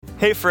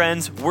Hey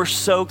friends, we're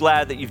so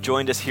glad that you've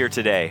joined us here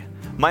today.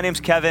 My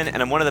name's Kevin,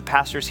 and I'm one of the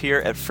pastors here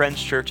at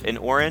Friends Church in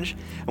Orange.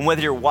 And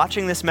whether you're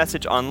watching this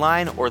message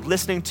online or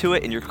listening to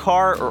it in your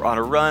car or on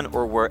a run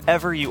or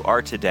wherever you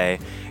are today,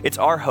 it's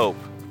our hope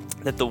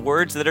that the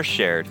words that are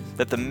shared,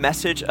 that the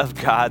message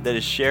of God that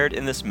is shared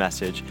in this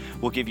message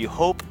will give you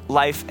hope,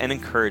 life, and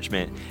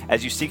encouragement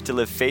as you seek to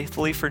live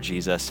faithfully for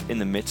Jesus in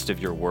the midst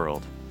of your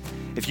world.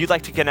 If you'd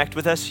like to connect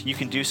with us, you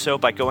can do so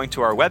by going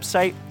to our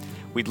website.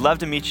 We'd love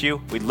to meet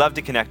you, we'd love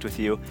to connect with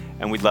you,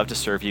 and we'd love to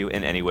serve you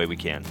in any way we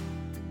can.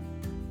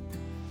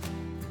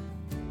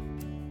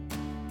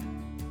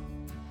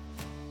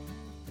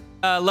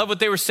 Love what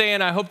they were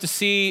saying. I hope to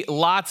see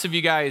lots of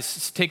you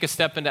guys take a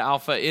step into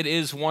Alpha. It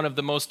is one of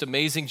the most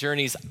amazing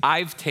journeys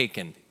I've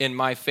taken in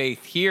my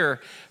faith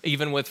here,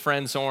 even with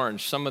Friends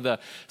Orange. Some of the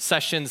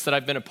sessions that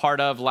I've been a part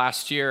of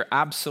last year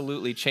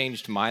absolutely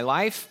changed my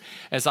life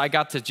as I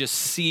got to just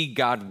see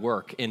God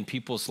work in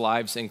people's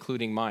lives,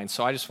 including mine.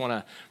 So I just want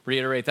to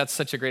reiterate, that's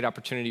such a great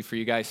opportunity for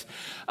you guys.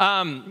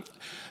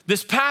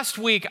 This past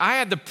week, I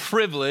had the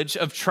privilege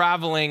of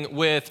traveling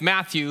with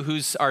Matthew,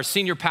 who's our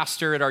senior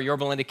pastor at our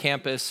Yorba Linda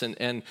campus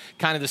and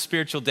kind of the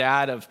spiritual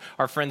dad of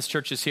our Friends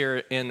churches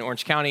here in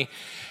Orange County,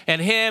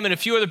 and him and a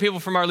few other people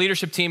from our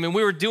leadership team. And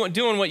we were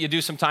doing what you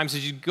do sometimes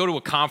is you go to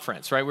a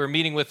conference, right? We were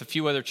meeting with a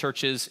few other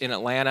churches in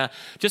Atlanta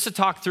just to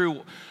talk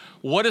through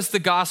what does the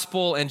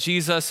gospel and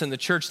Jesus and the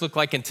church look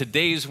like in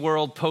today's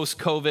world,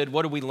 post-COVID?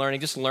 What are we learning?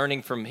 Just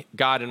learning from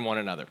God and one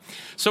another.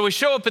 So we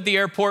show up at the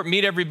airport,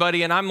 meet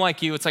everybody, and I'm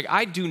like you. It's like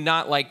I do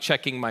not like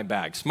checking my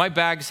bags. My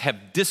bags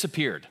have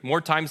disappeared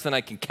more times than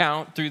I can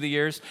count through the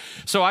years.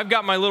 So I've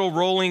got my little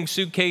rolling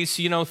suitcase,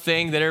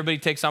 thing that everybody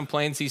takes on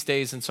planes these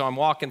days. And so I'm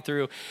walking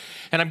through,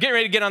 and I'm getting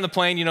ready to get on the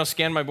plane,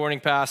 scan my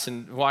boarding pass,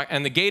 and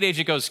the gate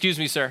agent goes, "Excuse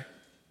me, sir,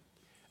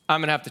 I'm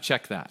going to have to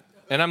check that."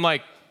 And I'm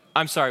like,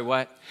 "I'm sorry,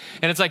 what?"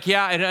 And it's like,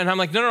 "Yeah." And I'm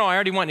like, no, I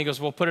already went. And he goes,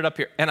 "Well, put it up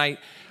here." And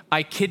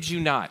I kid you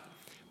not,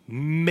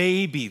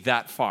 maybe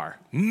that far,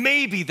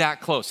 maybe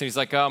that close. And he's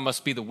like, "Oh, it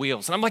must be the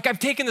wheels." And I'm like, "I've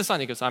taken this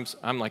on." He goes,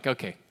 I'm like,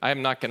 "Okay,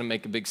 I'm not going to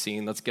make a big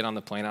scene. Let's get on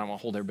the plane. I don't want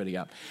to hold everybody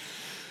up."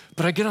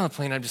 But I get on the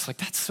plane. I'm just like,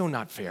 that's so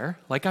not fair.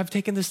 Like, I've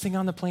taken this thing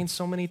on the plane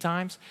so many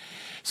times.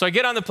 So I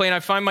get on the plane. I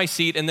find my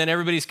seat. And then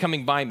everybody's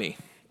coming by me,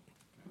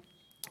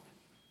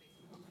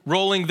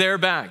 rolling their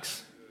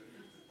bags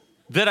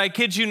that, I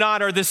kid you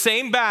not, are the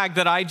same bag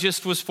that I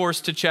just was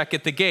forced to check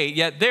at the gate,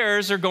 yet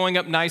theirs are going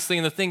up nicely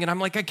in the thing, and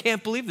I'm like, I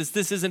can't believe this.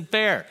 This isn't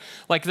fair.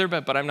 Like,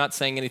 but I'm not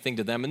saying anything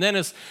to them. And then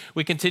as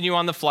we continue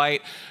on the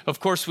flight,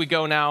 of course we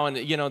go now, and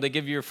they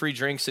give you your free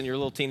drinks in your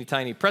little teeny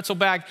tiny pretzel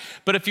bag,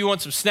 but if you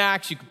want some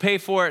snacks, you can pay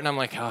for it. And I'm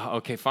like, oh,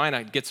 okay, fine,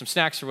 I get some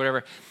snacks or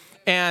whatever.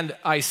 And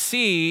I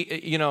see,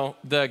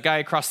 the guy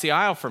across the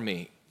aisle from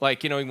me,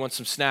 like, he wants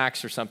some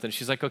snacks or something.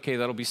 She's like, "Okay,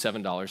 that'll be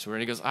 $7. And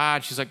he goes,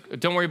 and she's like,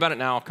 "Don't worry about it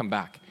now, I'll come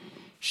back."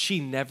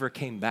 She never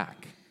came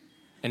back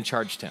and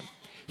charged him.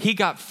 He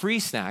got free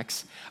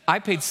snacks. I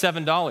paid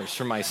 $7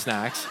 for my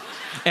snacks.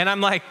 And I'm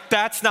like,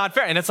 that's not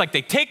fair. And it's like,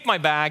 they take my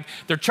bag.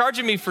 They're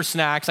charging me for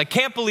snacks. I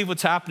can't believe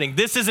what's happening.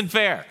 This isn't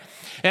fair.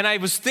 And I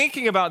was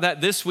thinking about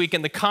that this week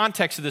in the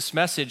context of this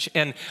message.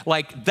 And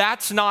like,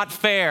 that's not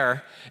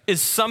fair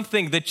is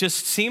something that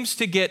just seems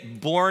to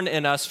get born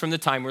in us from the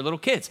time we're little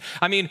kids.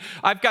 I mean,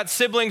 I've got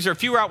siblings, or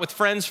if you were out with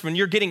friends when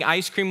you're getting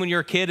ice cream when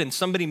you're a kid and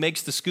somebody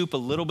makes the scoop a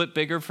little bit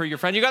bigger for your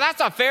friend, you go, "That's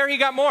not fair, he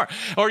got more."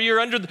 Or you're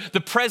under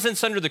the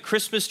presents under the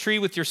Christmas tree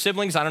with your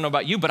siblings. I don't know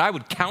about you, but I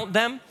would count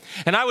them.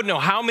 And I would know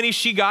how many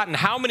she got and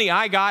how many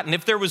I got, and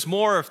if there was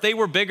more, or if they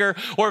were bigger,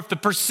 or if the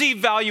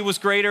perceived value was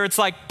greater. It's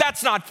like,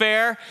 that's not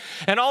fair.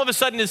 And all of a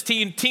sudden, as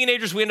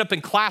teenagers, we end up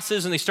in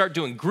classes, and they start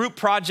doing group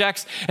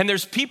projects, and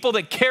there's people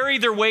that carry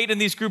their weight in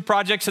these group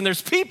projects, and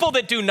there's people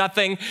that do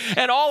nothing,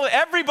 and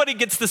everybody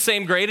gets the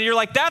same grade, and you're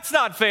like, that's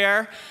not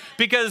fair,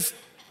 because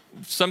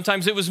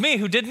sometimes it was me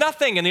who did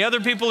nothing, and the other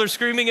people are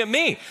screaming at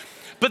me.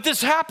 But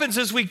this happens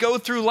as we go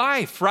through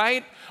life,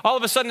 right? All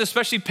of a sudden,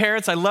 especially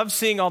parents, I love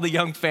seeing all the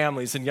young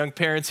families and young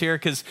parents here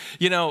because,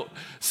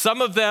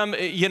 some of them,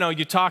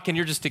 you talk and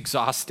you're just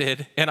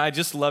exhausted. And I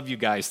just love you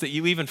guys that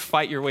you even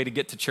fight your way to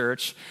get to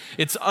church.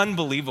 It's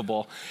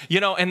unbelievable.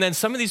 And then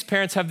some of these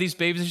parents have these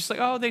babies, just like,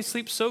 "Oh, they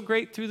sleep so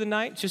great through the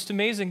night. Just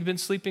amazing. They've been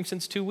sleeping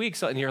since 2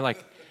 weeks." And you're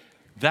like,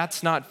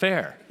 that's not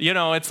fair.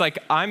 It's like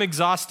I'm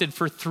exhausted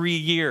for 3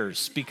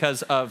 years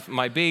because of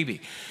my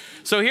baby.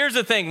 So here's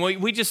the thing.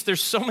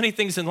 There's so many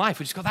things in life.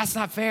 We just go, that's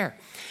not fair.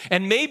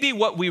 And maybe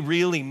what we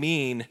really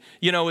mean,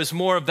 is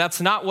more of that's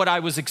not what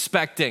I was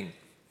expecting.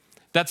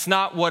 That's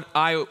not what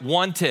I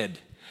wanted.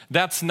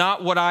 That's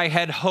not what I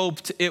had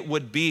hoped it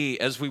would be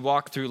as we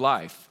walk through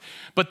life.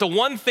 But the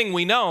one thing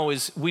we know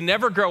is we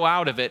never grow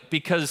out of it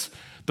because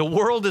the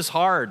world is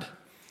hard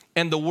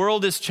and the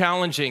world is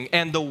challenging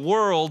and the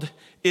world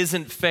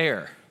isn't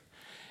fair.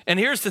 And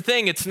here's the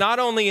thing. It's not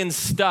only in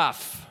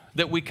stuff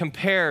that we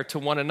compare to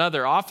one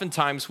another.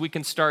 Oftentimes we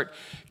can start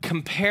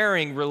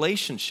comparing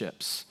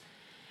relationships.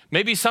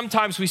 Maybe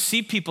sometimes we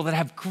see people that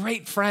have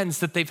great friends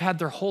that they've had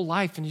their whole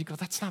life, and you go,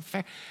 that's not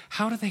fair.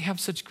 How do they have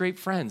such great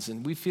friends?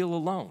 And we feel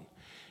alone,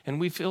 and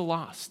we feel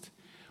lost.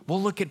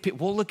 We'll look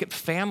at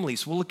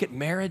families, we'll look at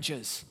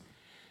marriages,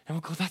 and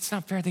we'll go, that's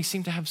not fair. They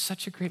seem to have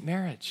such a great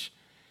marriage,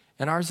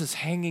 and ours is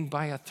hanging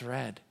by a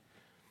thread.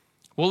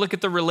 We'll look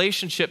at the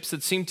relationships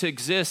that seem to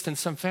exist in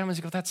some families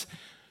and go,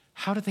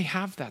 how do they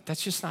have that?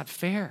 That's just not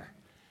fair.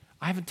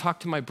 I haven't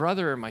talked to my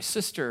brother or my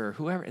sister or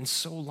whoever in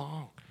so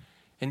long,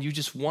 and you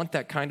just want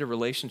that kind of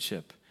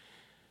relationship.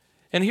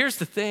 And here's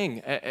the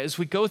thing, as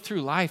we go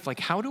through life, like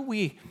how do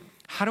we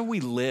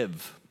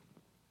live?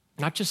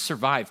 Not just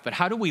survive, but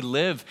how do we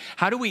live?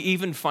 How do we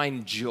even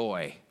find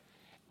joy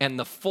and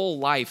the full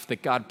life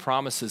that God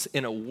promises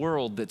in a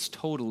world that's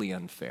totally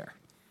unfair?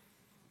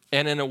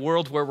 And in a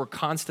world where we're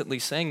constantly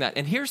saying that.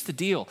 And here's the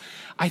deal.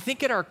 I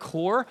think at our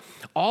core,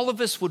 all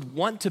of us would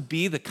want to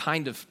be the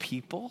kind of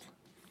people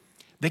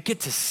that get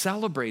to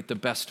celebrate the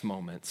best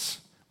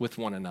moments with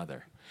one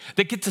another,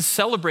 that get to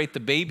celebrate the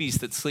babies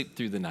that sleep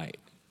through the night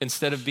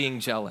instead of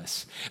being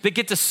jealous, that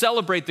get to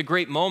celebrate the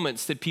great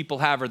moments that people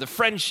have, or the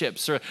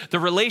friendships, or the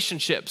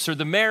relationships, or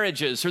the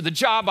marriages, or the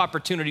job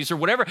opportunities, or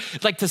whatever.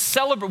 Like to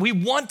celebrate, we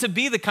want to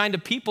be the kind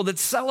of people that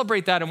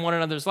celebrate that in one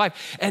another's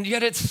life. And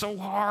yet it's so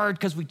hard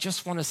because we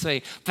just want to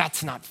say,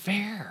 that's not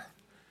fair.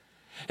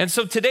 And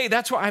so today,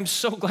 that's why I'm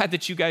so glad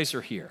that you guys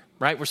are here,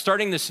 right? We're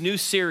starting this new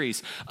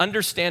series,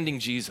 Understanding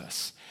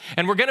Jesus.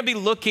 And we're going to be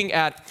looking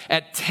at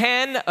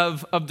 10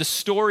 of the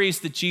stories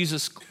that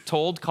Jesus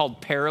told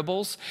called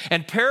parables.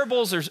 And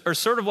parables are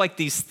sort of like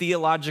these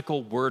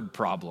theological word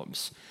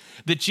problems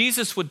that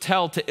Jesus would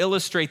tell to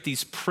illustrate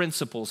these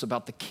principles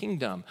about the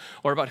kingdom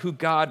or about who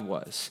God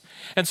was.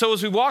 And so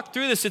as we walk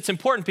through this, it's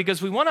important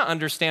because we want to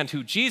understand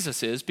who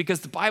Jesus is, because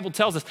the Bible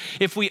tells us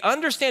if we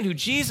understand who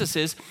Jesus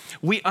is,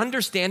 we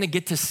understand and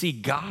get to see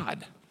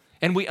God.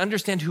 And we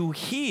understand who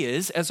he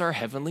is as our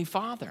heavenly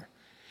Father,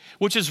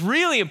 which is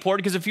really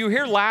important because if you were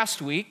here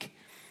last week,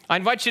 I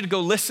invite you to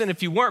go listen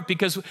if you weren't,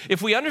 because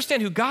if we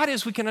understand who God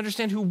is, we can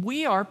understand who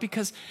we are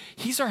because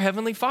he's our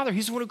heavenly Father.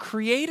 He's the one who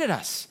created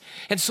us.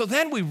 And so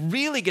then we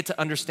really get to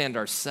understand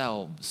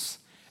ourselves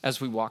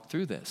as we walk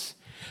through this.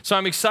 So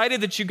I'm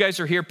excited that you guys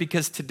are here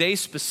because today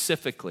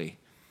specifically,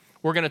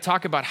 we're going to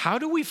talk about how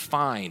do we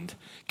find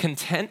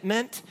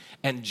contentment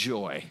and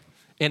joy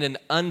in an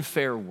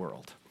unfair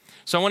world.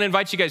 So I want to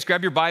invite you guys,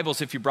 grab your Bibles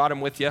if you brought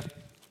them with you.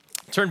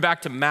 Turn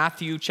back to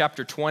Matthew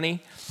chapter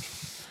 20.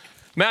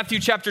 Matthew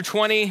chapter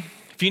 20.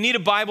 If you need a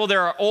Bible,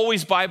 there are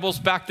always Bibles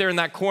back there in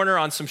that corner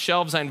on some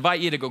shelves. I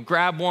invite you to go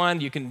grab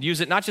one. You can use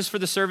it not just for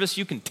the service,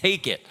 you can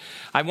take it.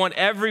 I want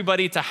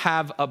everybody to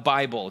have a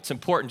Bible. It's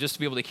important just to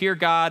be able to hear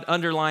God,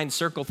 underline,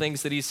 circle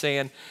things that he's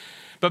saying.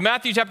 But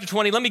Matthew chapter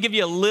 20, let me give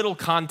you a little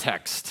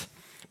context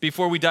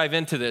before we dive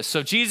into this.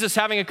 So Jesus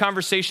having a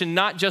conversation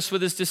not just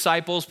with his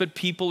disciples, but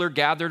people are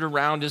gathered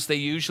around as they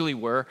usually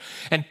were.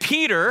 And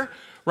Peter,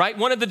 right,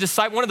 one of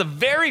the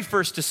very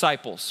first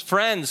disciples,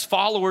 friends,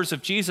 followers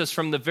of Jesus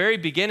from the very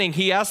beginning,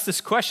 he asked this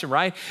question,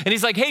 right? And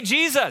he's like, hey,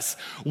 Jesus,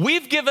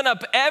 we've given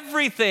up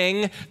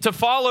everything to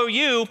follow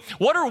you.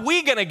 What are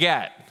we going to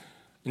get?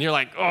 And you're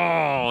like,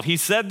 oh, he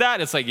said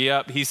that? It's like,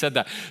 yep, he said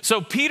that. So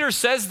Peter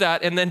says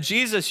that, and then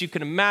Jesus, you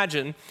can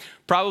imagine,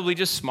 probably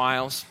just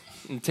smiles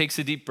and takes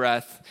a deep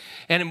breath.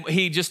 And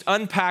he just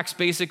unpacks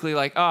basically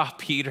like, oh,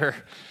 Peter,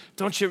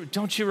 don't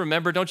you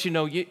remember, don't you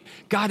know,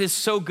 God is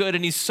so good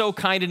and he's so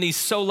kind and he's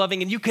so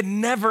loving and you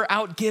can never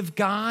outgive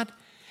God.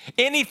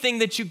 Anything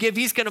that you give,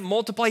 he's going to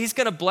multiply, he's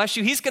going to bless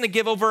you, he's going to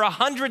give over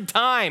 100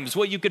 times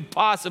what you could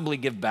possibly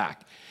give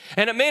back.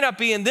 And it may not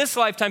be in this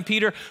lifetime,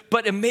 Peter,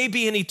 but it may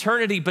be in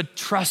eternity, but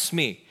trust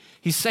me.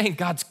 He's saying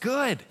God's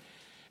good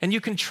and you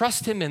can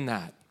trust him in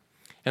that.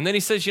 And then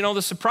he says, you know,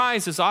 the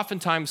surprise is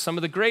oftentimes some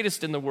of the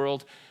greatest in the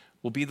world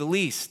will be the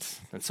least,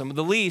 and some of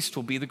the least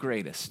will be the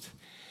greatest.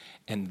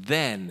 And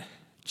then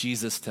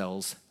Jesus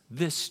tells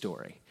this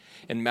story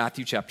in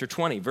Matthew chapter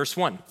 20, verse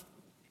 1.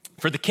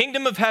 For the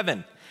kingdom of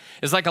heaven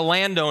is like a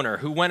landowner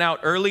who went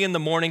out early in the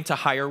morning to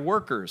hire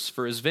workers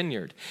for his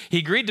vineyard. He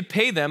agreed to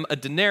pay them a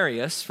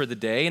denarius for the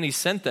day, and he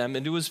sent them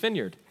into his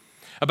vineyard.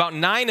 About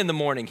 9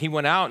 a.m, he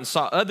went out and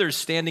saw others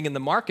standing in the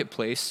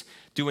marketplace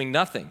doing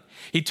nothing.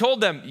 He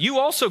told them, you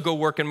also go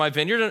work in my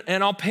vineyard,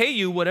 and I'll pay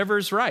you whatever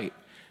is right.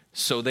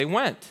 So they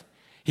went.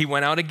 He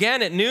went out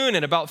again at noon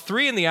and about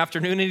 3 in the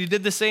afternoon, and he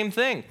did the same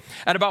thing.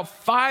 At about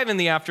 5 in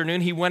the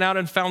afternoon, he went out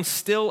and found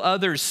still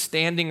others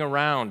standing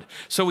around.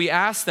 So he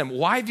asked them,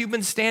 why have you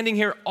been standing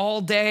here all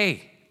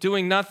day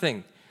doing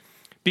nothing?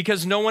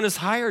 Because no one has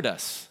hired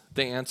us,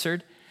 they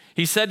answered.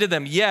 He said to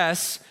them,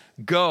 yes,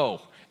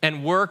 go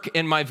and work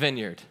in my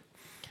vineyard.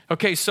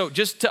 Okay, so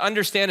just to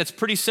understand, it's a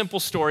pretty simple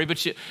story,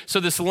 but so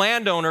this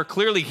landowner,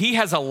 clearly he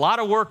has a lot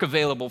of work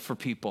available for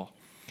people.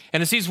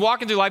 And as he's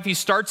walking through life, he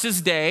starts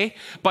his day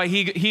by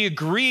he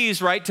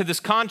agrees, right, to this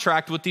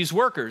contract with these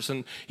workers.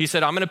 And he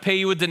said, I'm going to pay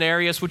you a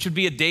denarius, which would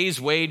be a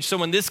day's wage.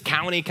 So in this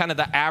county, kind of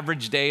the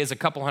average day is a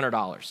couple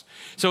 $100.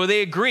 So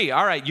they agree,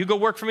 all right, you go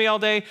work for me all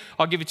day,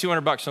 I'll give you $200.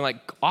 And I'm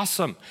like,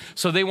 awesome.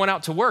 So they went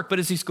out to work. But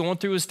as he's going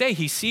through his day,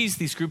 he sees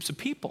these groups of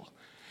people.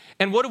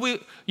 And what do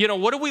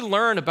we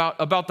learn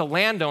about the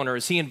landowner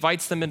as he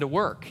invites them into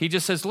work? He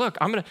just says, look,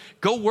 I'm going to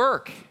go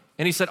work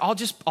And he said,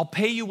 I'll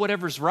pay you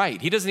whatever's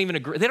right. He doesn't even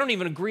agree. They don't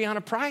even agree on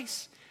a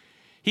price.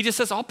 He just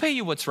says, I'll pay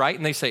you what's right.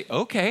 And they say,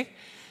 okay.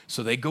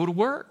 So they go to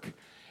work.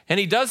 And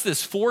he does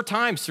this 4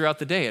 times throughout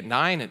the day, at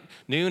 9, at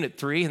noon, at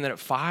 3, and then at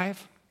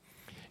 5.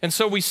 And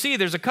so we see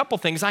there's a couple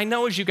things. I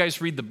know as you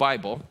guys read the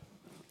Bible,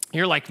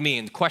 you're like me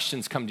and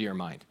questions come to your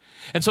mind.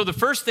 And so the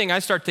first thing I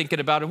start thinking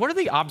about is, what are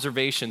the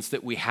observations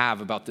that we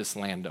have about this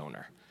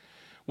landowner?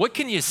 What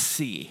can you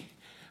see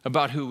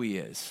about who he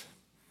is?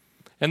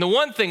 And the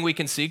one thing we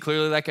can see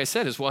clearly, like I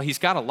said, is, well, he's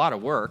got a lot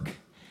of work.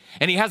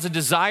 And he has a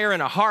desire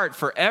and a heart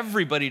for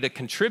everybody to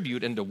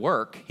contribute and to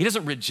work. He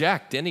doesn't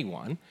reject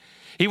anyone.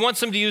 He wants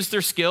them to use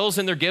their skills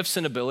and their gifts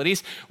and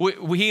abilities.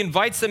 He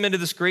invites them into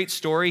this great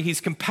story.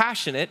 He's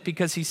compassionate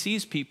because he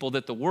sees people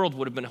that the world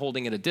would have been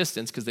holding at a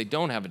distance because they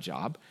don't have a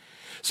job.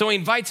 So he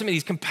invites them in.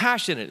 He's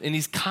compassionate and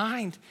he's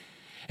kind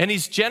and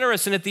he's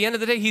generous. And at the end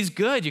of the day, he's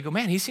good. You go,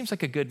 man, he seems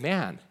like a good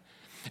man.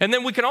 And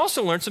then we can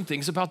also learn some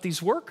things about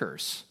these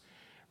workers,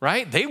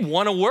 right? They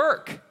want to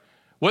work.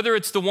 Whether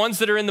it's the ones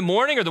that are in the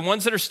morning or the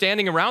ones that are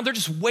standing around, they're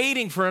just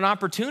waiting for an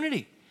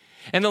opportunity.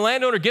 And the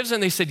landowner gives them,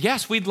 they said,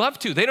 yes, we'd love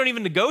to. They don't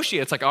even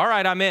negotiate. It's like, all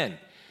right, I'm in.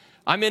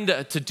 I'm in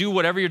to do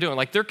whatever you're doing.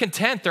 Like, they're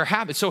content, they're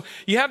happy. So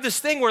you have this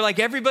thing where like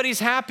everybody's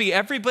happy,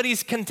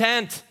 everybody's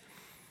content.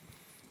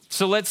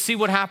 So let's see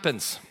what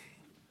happens.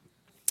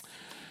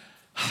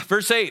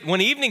 Verse 8,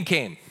 when evening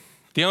came,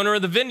 the owner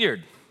of the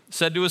vineyard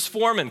said to his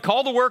foreman,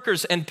 call the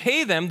workers and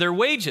pay them their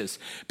wages,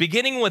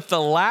 beginning with the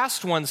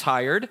last ones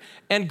hired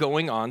and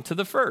going on to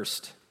the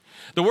first.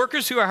 The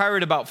workers who are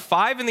hired about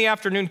 5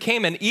 p.m.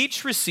 came and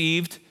each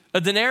received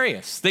a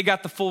denarius. They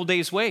got the full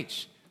day's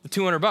wage, the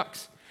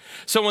 $200.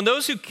 So when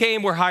those who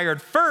came were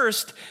hired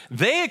first,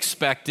 they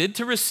expected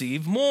to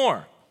receive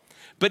more.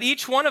 But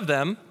each one of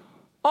them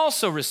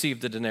also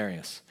received a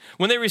denarius.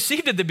 When they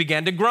received it, they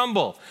began to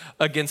grumble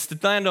against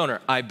the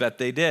landowner. I bet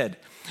they did.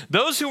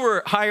 Those who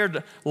were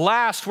hired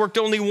last worked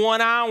only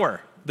 1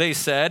 hour, they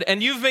said,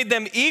 and you've made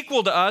them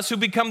equal to us who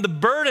become the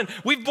burden.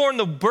 We've borne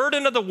the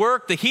burden of the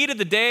work, the heat of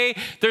the day.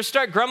 They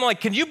start grumbling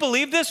like, can you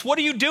believe this? What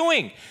are you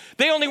doing?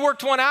 They only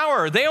worked 1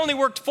 hour. They only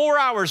worked 4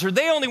 hours, or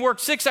they only worked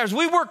 6 hours.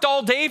 We worked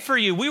all day for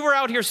you. We were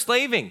out here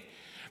slaving.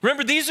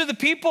 Remember, these are the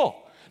people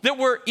that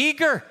were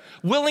eager,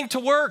 willing to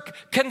work,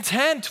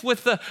 content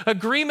with the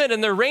agreement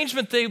and the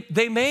arrangement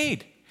they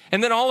made.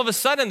 And then all of a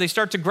sudden they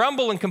start to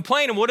grumble and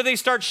complain. And what do they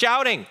start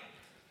shouting?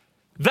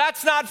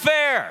 That's not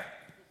fair.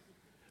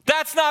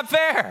 That's not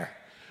fair.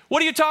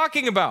 What are you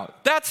talking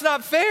about? That's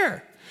not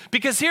fair.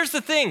 Because here's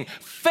the thing,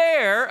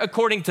 fair,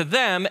 according to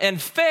them,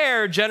 and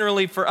fair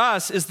generally for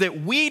us, is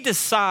that we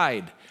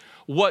decide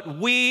what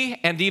we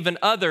and even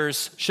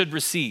others should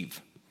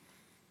receive.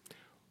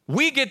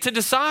 We get to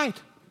decide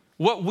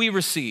what we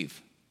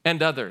receive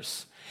and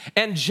others.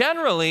 And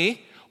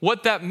generally,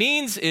 what that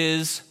means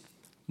is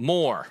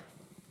more.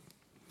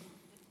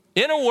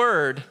 In a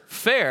word,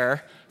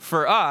 fair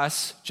for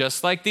us,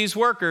 just like these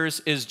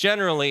workers, is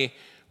generally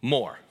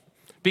more.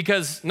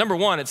 Because number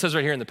one, it says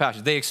right here in the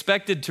passage, they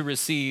expected to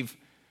receive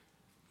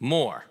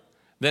more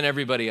than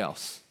everybody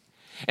else.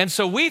 And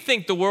so we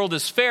think the world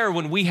is fair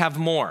when we have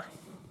more.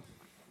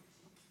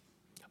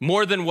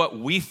 More than what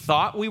we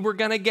thought we were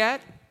gonna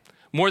get,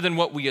 more than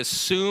what we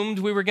assumed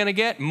we were gonna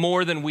get,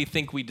 more than we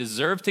think we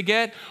deserve to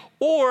get,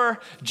 or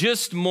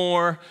just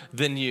more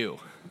than you.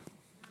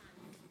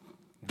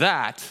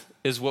 That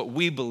is what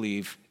we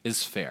believe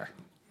is fair.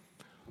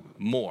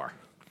 More.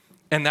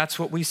 And that's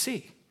what we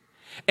see.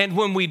 And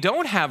when we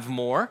don't have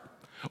more,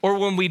 or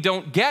when we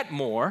don't get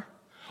more,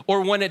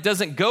 or when it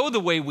doesn't go the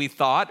way we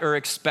thought or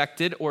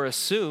expected or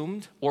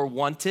assumed or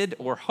wanted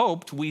or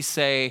hoped, we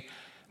say,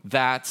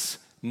 that's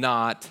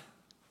not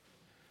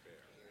fair.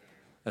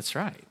 That's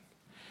right.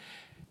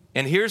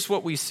 And here's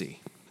what we see,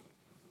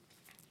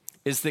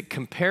 is that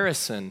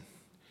comparison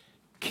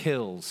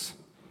kills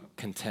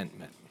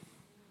contentment.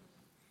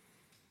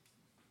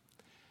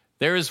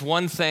 There is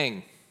one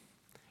thing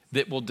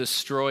that will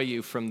destroy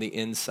you from the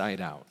inside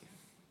out.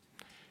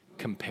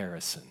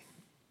 Comparison.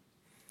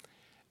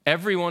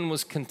 Everyone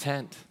was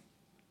content.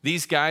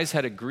 These guys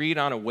had agreed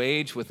on a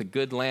wage with a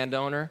good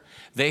landowner.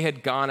 They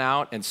had gone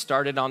out and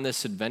started on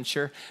this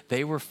adventure.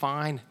 They were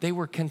fine. They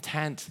were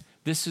content.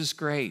 This is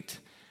great.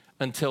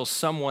 Until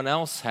someone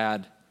else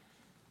had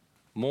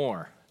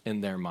more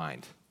in their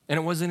mind. And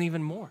it wasn't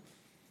even more.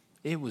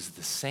 It was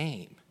the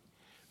same.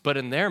 But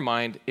in their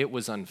mind, it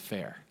was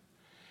unfair.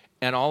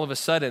 And all of a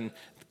sudden,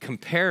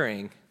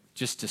 comparing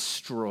just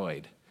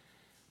destroyed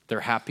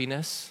their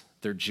happiness,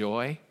 their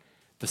joy,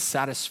 the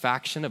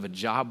satisfaction of a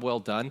job well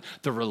done,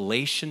 the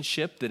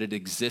relationship that had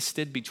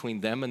existed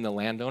between them and the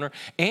landowner,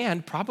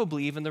 and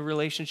probably even the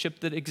relationship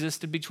that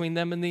existed between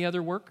them and the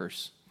other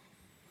workers.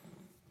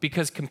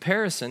 Because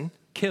comparison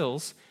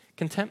kills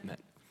contentment.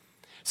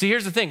 See,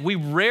 here's the thing. We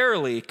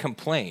rarely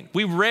complain.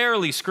 We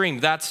rarely scream,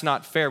 that's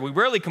not fair. We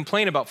rarely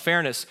complain about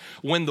fairness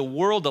when the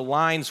world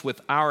aligns with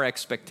our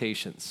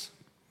expectations.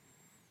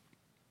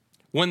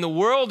 When the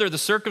world or the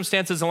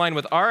circumstances align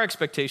with our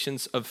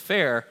expectations of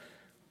fair,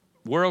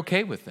 we're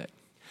okay with it.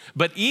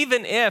 But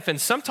even if, and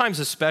sometimes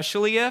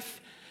especially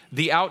if,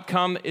 the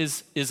outcome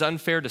is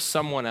unfair to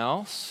someone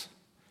else,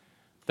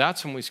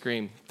 that's when we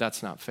scream,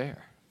 that's not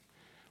fair.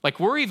 Like,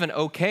 we're even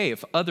okay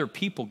if other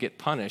people get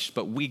punished,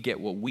 but we get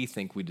what we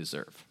think we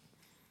deserve.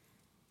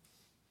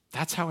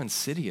 That's how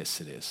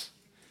insidious it is,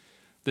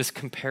 this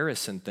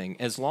comparison thing.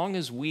 As long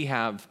as we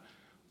have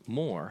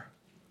more,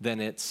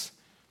 then it's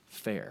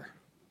fair.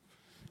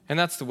 And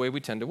that's the way we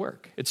tend to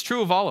work. It's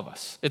true of all of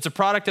us. It's a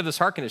product of this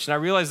heart condition. I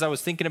realized I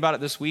was thinking about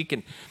it this week,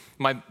 and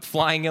my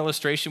flying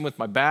illustration with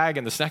my bag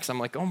and the snacks, I'm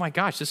like, oh my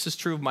gosh, this is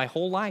true of my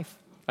whole life.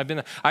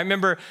 I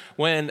remember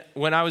when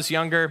I was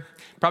younger,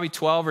 probably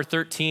 12 or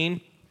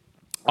 13,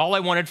 all I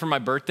wanted for my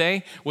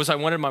birthday was I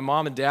wanted my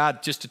mom and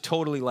dad just to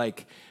totally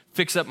like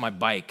fix up my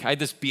bike. I had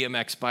this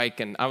BMX bike,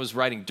 and I was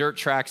riding dirt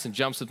tracks and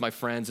jumps with my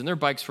friends, and their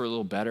bikes were a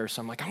little better.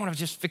 So I'm like, I want to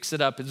just fix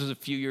it up. This was a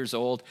few years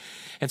old.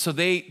 And so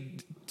they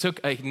took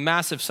a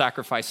massive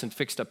sacrifice and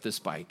fixed up this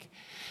bike.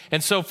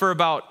 And so for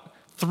about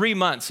 3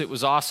 months, it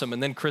was awesome.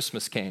 And then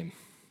Christmas came.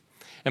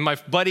 And my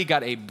buddy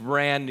got a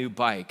brand new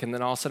bike. And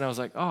then all of a sudden I was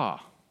like, oh,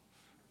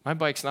 my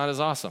bike's not as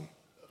awesome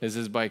as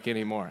his bike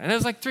anymore. And it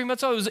was like 3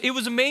 months old. It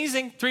was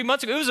amazing 3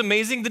 months ago. It was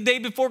amazing the day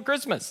before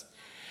Christmas.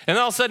 And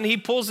then all of a sudden he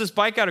pulls this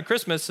bike out of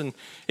Christmas, and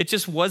it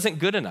just wasn't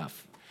good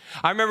enough.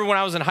 I remember when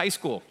I was in high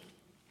school,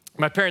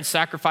 my parents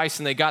sacrificed,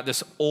 and they got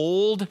this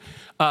old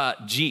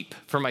Jeep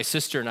for my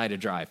sister and I to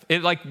drive.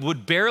 It like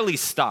would barely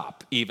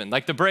stop even.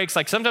 Like the brakes,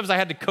 like sometimes I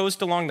had to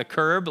coast along the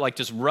curb, like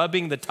just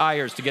rubbing the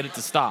tires to get it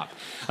to stop.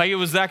 Like it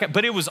was that,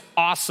 but it was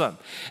awesome.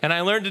 And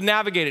I learned to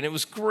navigate it. It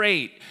was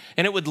great.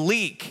 And it would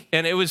leak,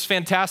 and it was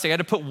fantastic. I had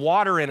to put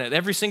water in it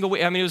every single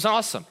week. I mean, it was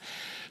awesome.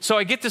 So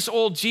I get this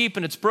old Jeep,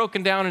 and it's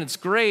broken down, and it's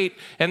great.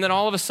 And then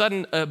all of a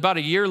sudden, about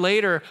a year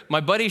later, my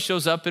buddy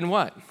shows up in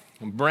what?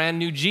 A brand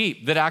new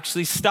Jeep that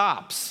actually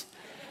stops.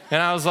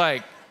 And I was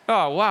like,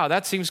 oh, wow,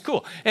 that seems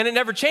cool. And it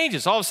never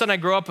changes. All of a sudden I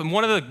grow up, and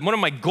one of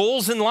my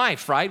goals in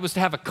life, right, was to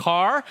have a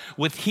car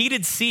with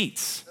heated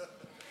seats.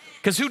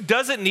 Because who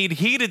doesn't need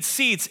heated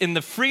seats in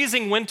the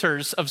freezing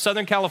winters of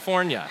Southern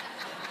California?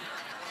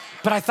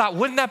 But I thought,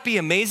 wouldn't that be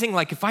amazing?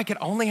 Like if I could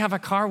only have a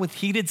car with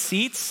heated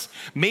seats,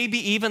 maybe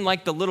even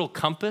like the little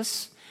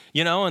compass,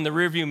 in the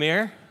rearview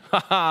mirror.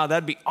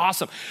 That'd be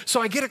awesome.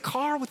 So I get a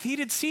car with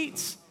heated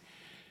seats.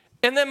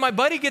 And then my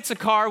buddy gets a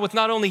car with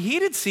not only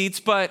heated seats,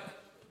 but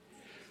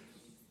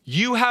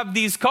you have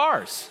these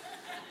cars.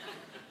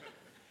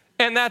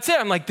 And that's it.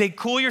 I'm like, they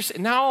cool your seat.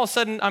 Now all of a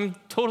sudden I'm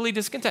totally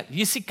discontent.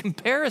 You see,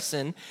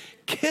 comparison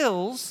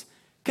kills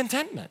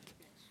contentment.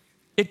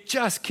 It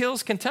just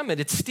kills contentment.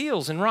 It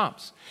steals and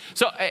robs.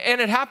 So, and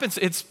it happens,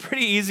 it's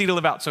pretty easy to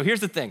live out. So here's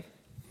the thing.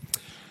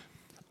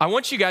 I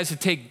want you guys to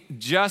take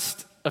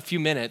just a few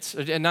minutes,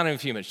 and not even a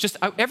few minutes, just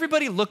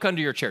everybody look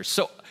under your chairs.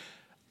 So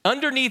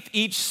underneath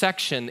each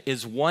section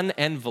is one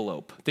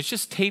envelope that's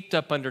just taped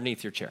up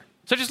underneath your chair.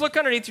 So just look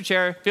underneath your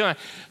chair.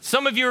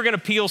 Some of you are going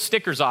to peel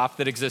stickers off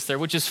that exist there,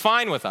 which is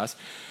fine with us.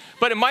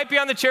 But it might be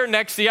on the chair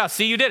next to you. Yeah,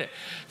 see, you did it,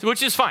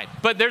 which is fine.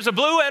 But there's a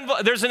blue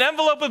envelope. There's an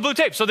envelope with blue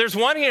tape. So there's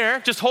one here.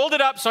 Just hold it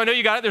up so I know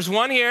you got it. There's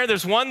one here.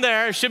 There's one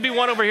there. There should be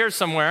one over here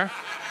somewhere.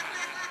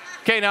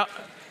 Okay, now,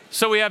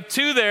 so we have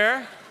two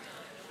there.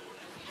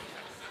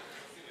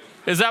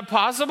 Is that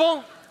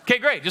possible? Okay,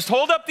 great. Just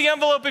hold up the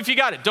envelope if you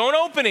got it. Don't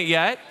open it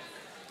yet.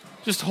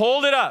 Just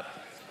hold it up.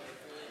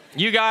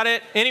 You got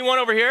it. Anyone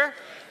over here?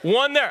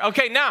 One there.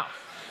 Okay, now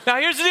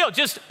here's the deal.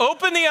 Just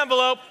open the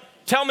envelope.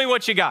 Tell me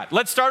what you got.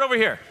 Let's start over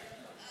here.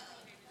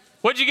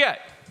 What'd you get?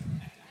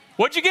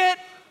 What'd you get?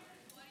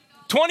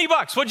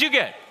 $20. What'd you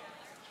get?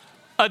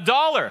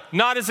 $1.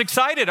 Not as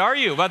excited, are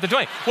you, about the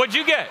 20? What'd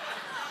you get?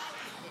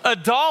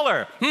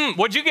 $1.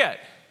 What'd you get?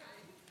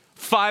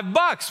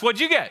 $5. What'd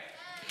you get?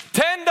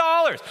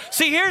 $10.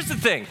 See, here's the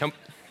thing.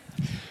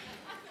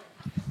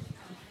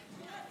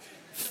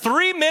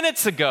 3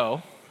 minutes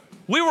ago,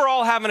 we were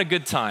all having a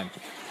good time.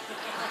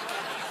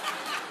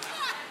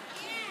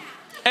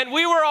 And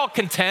we were all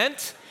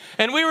content,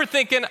 and we were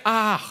thinking,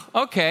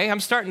 okay, I'm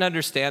starting to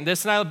understand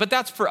this, but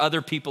that's for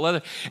other people.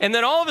 And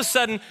then all of a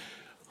sudden,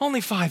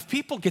 only 5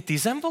 people get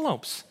these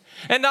envelopes.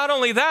 And not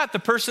only that, the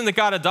person that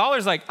got $1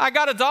 is like, I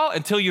got $1,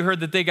 until you heard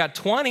that they got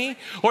 20,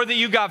 or that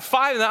you got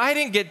 5, and I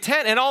didn't get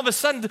 10. And all of a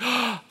sudden,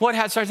 what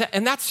had started?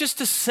 And that's just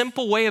a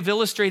simple way of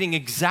illustrating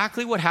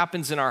exactly what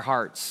happens in our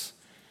hearts.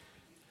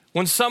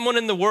 When someone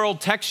in the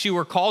world texts you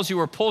or calls you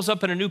or pulls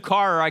up in a new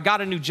car, or I got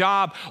a new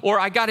job, or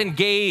I got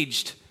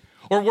engaged,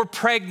 or we're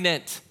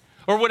pregnant,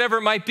 or whatever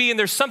it might be, and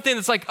there's something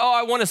that's like,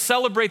 I want to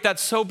celebrate that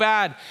so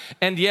bad,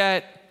 and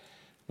yet,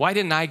 why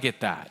didn't I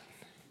get that?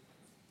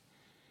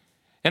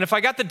 And if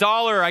I got the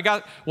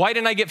 $1, why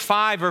didn't I get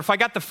 5? Or if I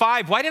got the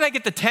 5, why didn't I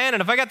get the 10?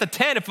 And if I got the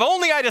 10, if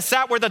only I'd have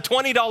sat where the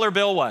 $20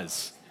 bill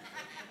was.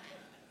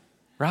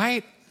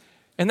 Right?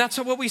 And that's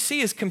what we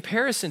see is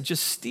comparison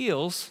just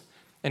steals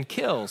and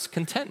kills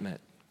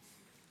contentment.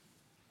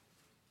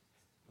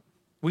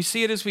 We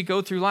see it as we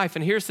go through life.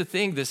 And here's the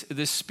thing,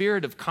 this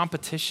spirit of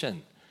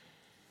competition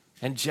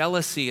and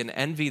jealousy and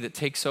envy that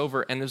takes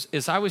over. And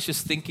as I was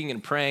just thinking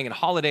and praying, and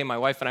Holiday, my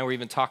wife and I were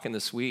even talking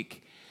this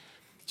week,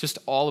 just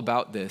all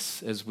about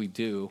this as we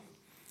do.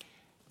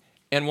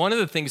 And one of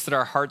the things that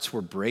our hearts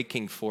were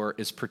breaking for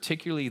is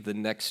particularly the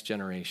next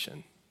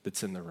generation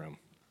that's in the room.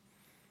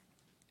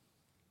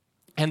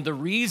 And the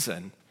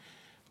reason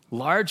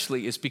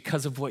largely is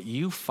because of what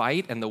you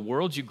fight and the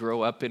world you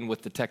grow up in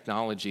with the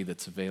technology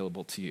that's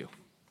available to you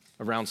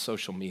around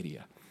social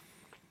media.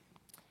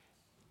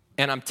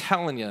 And I'm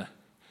telling you,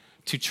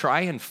 to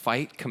try and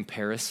fight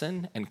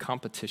comparison and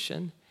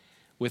competition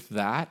with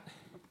that,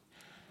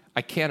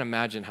 I can't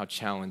imagine how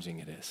challenging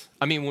it is.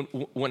 I mean,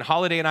 when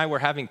Holiday and I were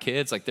having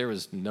kids, like there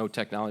was no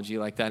technology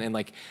like that. And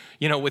like,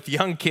 you know, with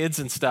young kids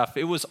and stuff,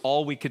 it was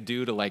all we could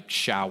do to like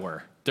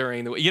shower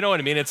during the, you know what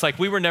I mean? It's like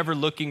we were never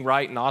looking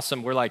right and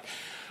awesome. We're like,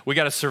 we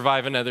got to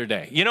survive another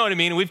day. You know what I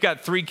mean? We've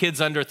got 3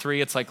 kids under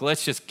 3. It's like,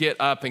 let's just get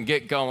up and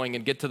get going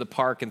and get to the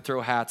park and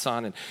throw hats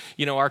on. And,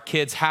 you know, our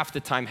kids half the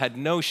time had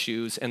no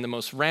shoes and the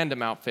most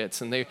random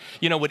outfits. And they,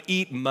 you know, would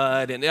eat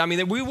mud. And I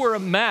mean, we were a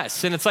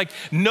mess. And it's like,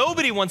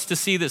 nobody wants to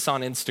see this on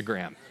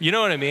Instagram. You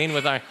know what I mean?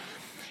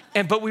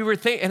 But we were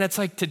thinking, and it's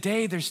like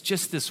today there's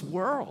just this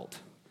world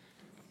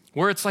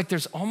where it's like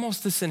there's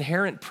almost this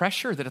inherent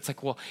pressure that it's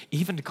like, well,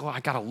 even to go, I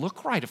got to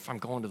look right if I'm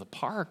going to the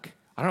park.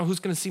 I don't know who's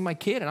going to see my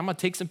kid, and I'm going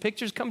to take some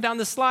pictures, come down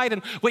the slide,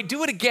 and wait,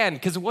 do it again,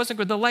 because it wasn't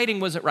good. The lighting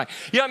wasn't right.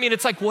 You know what I mean?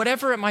 It's like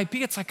whatever it might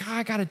be, it's like,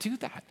 I got to do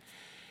that.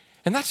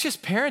 And that's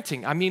just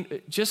parenting. I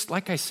mean, just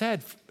like I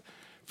said,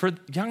 for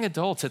young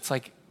adults, it's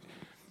like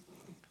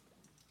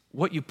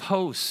what you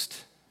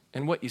post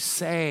and what you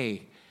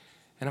say,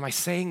 and am I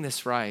saying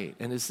this right?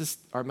 And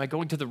am I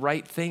going to the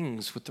right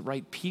things with the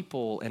right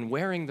people and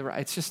wearing the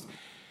right,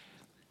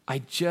 I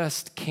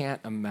just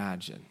can't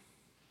imagine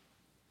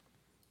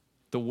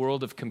the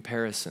world of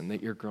comparison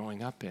that you're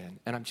growing up in.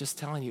 And I'm just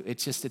telling you,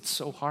 it's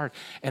so hard.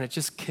 And it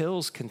just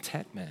kills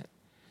contentment.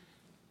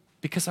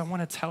 Because I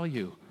want to tell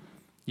you,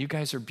 you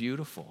guys are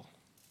beautiful.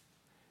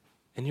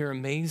 And you're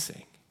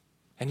amazing.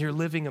 And you're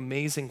living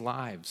amazing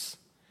lives.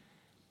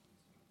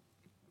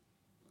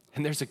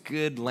 And there's a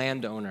good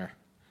landowner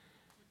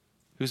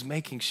who's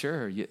making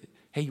sure,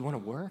 hey, you want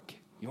to work?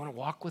 You want to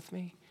walk with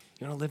me?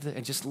 You want to live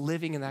and just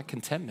living in that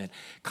contentment.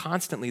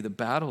 Constantly the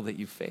battle that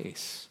you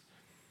face.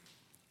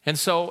 And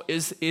so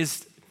is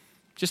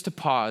just to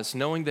pause,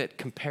 knowing that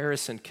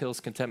comparison kills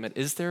contentment,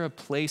 is there a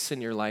place in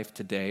your life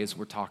today, as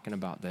we're talking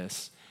about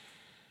this,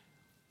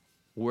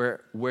 where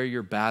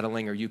you're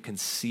battling or you can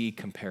see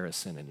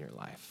comparison in your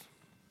life?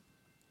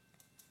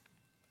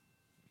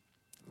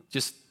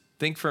 Just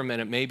think for a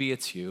minute, maybe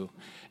it's you,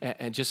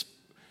 and just,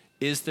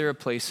 is there a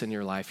place in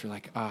your life you're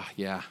like,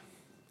 yeah,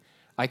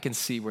 I can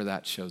see where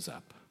that shows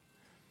up.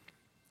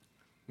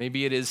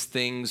 Maybe it is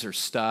things or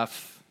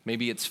stuff.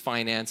 Maybe it's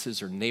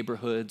finances or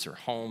neighborhoods or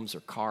homes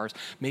or cars.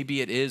 Maybe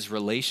it is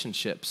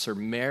relationships or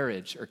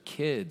marriage or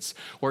kids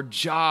or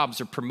jobs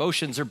or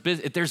promotions or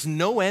business. There's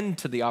no end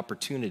to the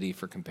opportunity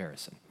for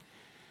comparison.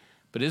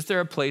 But is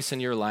there a place in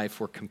your life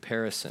where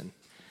comparison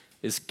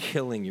is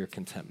killing your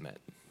contentment?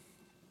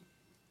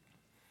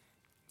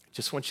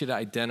 Just want you to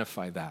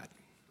identify that.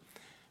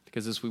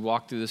 Because as we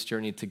walk through this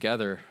journey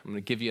together, I'm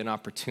going to give you an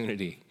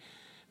opportunity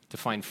to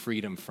find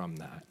freedom from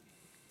that.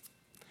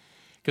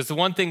 Because the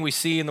one thing we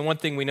see and the one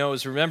thing we know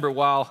is, remember,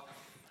 while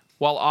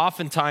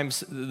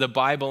oftentimes the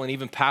Bible and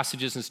even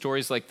passages and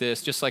stories like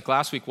this, just like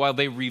last week, while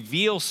they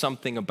reveal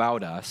something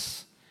about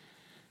us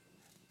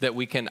that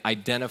we can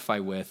identify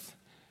with,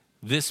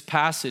 this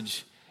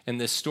passage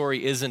and this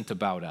story isn't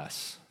about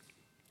us.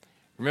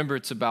 Remember,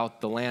 it's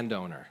about the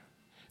landowner.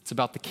 It's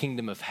about the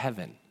kingdom of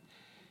heaven.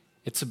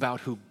 It's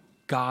about who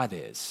God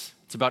is.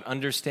 It's about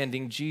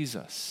understanding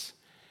Jesus.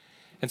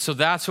 And so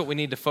that's what we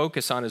need to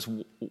focus on is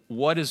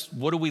what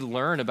do we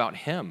learn about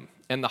him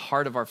and the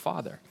heart of our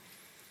Father?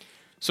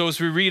 So as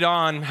we read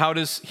on, how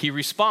does he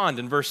respond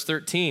in verse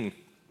 13?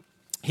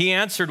 He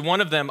answered one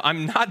of them,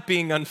 I'm not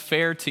being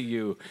unfair to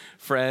you,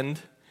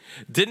 friend.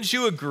 Didn't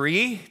you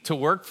agree to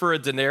work for a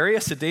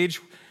denarius, a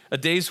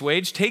day's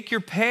wage? Take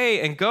your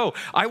pay and go.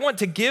 I want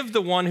to give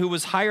the one who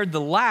was hired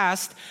the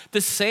last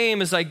the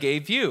same as I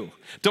gave you.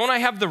 Don't I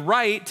have the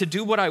right to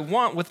do what I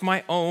want with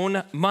my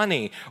own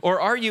money? Or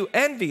are you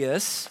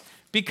envious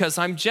because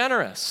I'm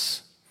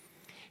generous?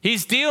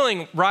 He's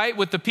dealing, right,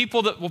 with the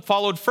people that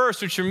followed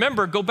first, which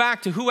remember, go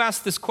back to who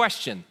asked this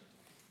question?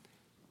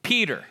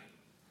 Peter,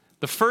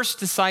 the first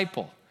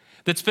disciple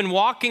that's been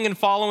walking and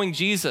following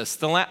Jesus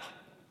the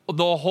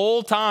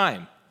whole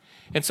time.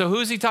 And so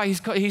who's he talking?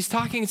 He's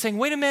talking and saying,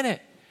 wait a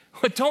minute,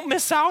 don't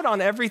miss out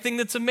on everything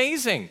that's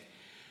amazing.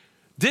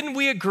 Didn't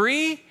we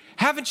agree?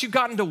 Haven't you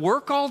gotten to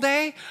work all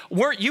day?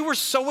 You were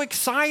so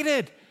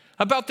excited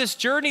about this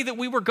journey that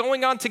we were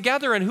going on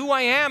together and who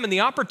I am and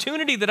the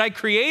opportunity that I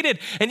created.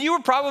 And you were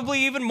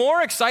probably even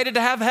more excited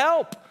to have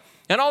help.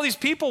 And all these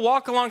people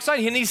walk alongside.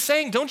 And he's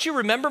saying, don't you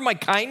remember my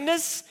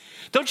kindness?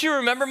 Don't you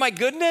remember my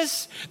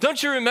goodness?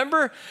 Don't you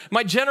remember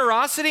my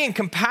generosity and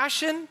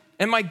compassion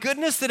and my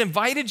goodness that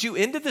invited you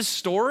into this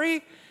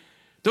story?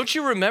 Don't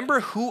you remember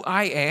who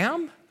I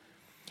am?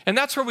 And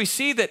that's where we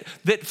see that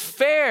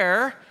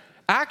fair,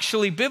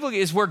 actually, biblically,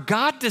 is where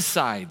God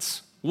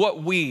decides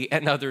what we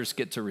and others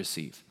get to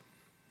receive.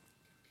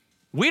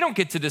 We don't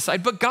get to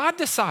decide, but God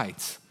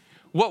decides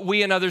what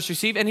we and others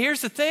receive. And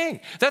here's the thing.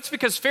 That's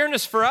because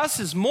fairness for us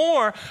is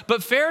more,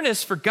 but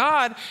fairness for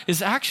God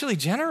is actually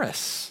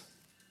generous.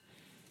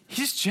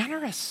 He's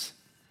generous.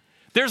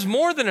 There's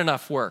more than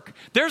enough work.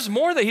 There's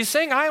more that he's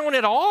saying, I own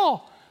it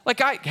all. Like,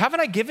 haven't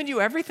I given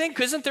you everything?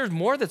 Isn't there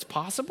more that's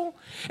possible?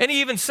 And he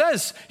even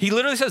says, he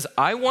literally says,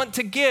 I want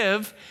to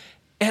give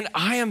and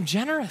I am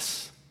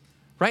generous.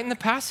 Right in the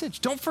passage.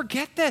 Don't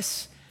forget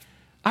this.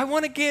 I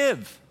want to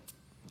give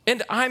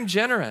and I'm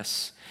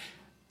generous.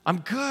 I'm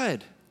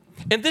good.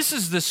 And this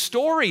is the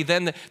story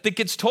then that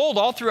gets told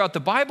all throughout the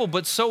Bible,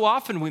 but so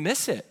often we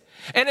miss it.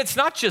 And it's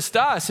not just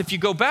us. If you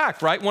go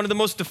back, right, one of the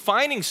most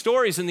defining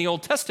stories in the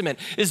Old Testament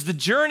is the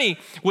journey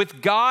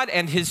with God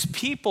and his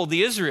people,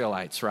 the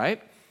Israelites,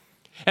 right?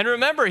 And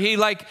remember, he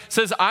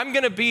says, you're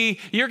going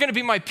to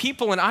be my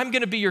people and I'm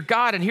going to be your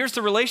God. And here's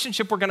the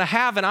relationship we're going to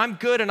have. And I'm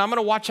good and I'm going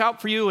to watch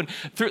out for you. And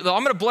I'm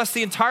going to bless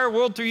the entire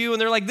world through you.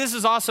 And they're like, this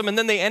is awesome. And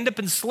then they end up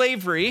in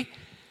slavery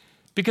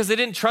because they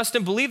didn't trust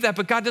and believe that.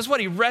 But God does what?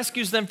 He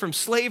rescues them from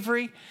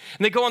slavery.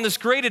 And they go on this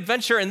great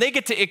adventure and they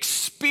get to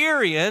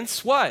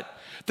experience what?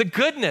 The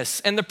goodness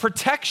and the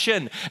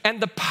protection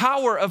and the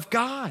power of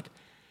God.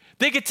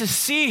 They get to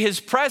see his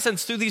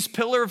presence through these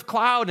pillar of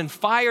cloud and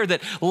fire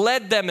that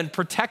led them and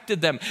protected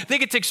them. They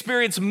get to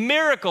experience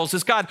miracles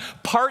as God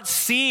parts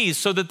seas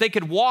so that they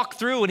could walk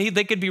through and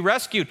they could be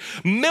rescued.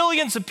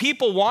 Millions of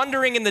people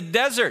wandering in the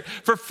desert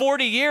for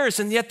 40 years,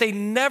 and yet they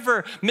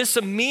never miss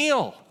a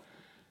meal.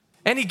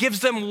 And he gives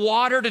them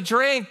water to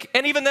drink.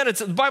 And even then,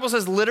 the Bible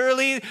says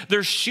literally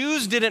their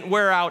shoes didn't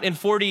wear out in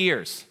 40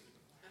 years.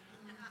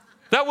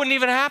 That wouldn't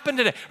even happen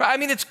today. I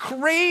mean, it's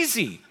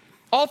crazy.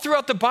 All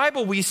throughout the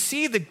Bible, we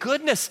see the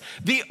goodness,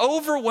 the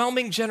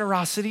overwhelming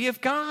generosity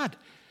of God.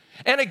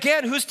 And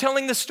again, who's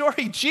telling the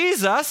story?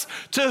 Jesus.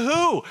 To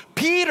who?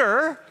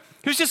 Peter,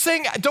 who's just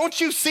saying, don't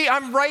you see,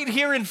 I'm right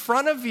here in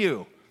front of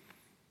you.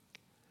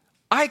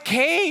 I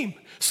came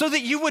so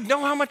that you would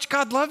know how much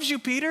God loves you,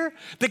 Peter.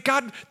 That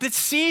God that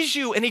sees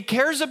you and he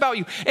cares about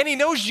you. And he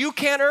knows you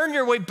can't earn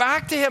your way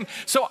back to him.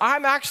 So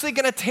I'm actually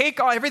going to take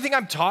everything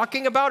I'm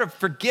talking about of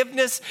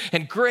forgiveness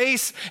and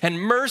grace and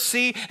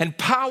mercy and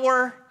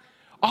power.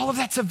 All of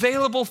that's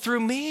available through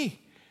me.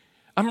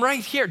 I'm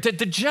right here. The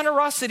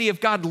generosity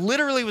of God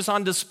literally was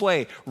on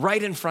display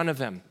right in front of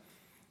him.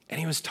 And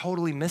he was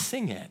totally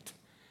missing it.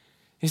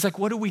 He's like,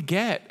 what do we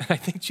get? And I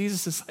think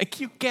Jesus is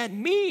like, you get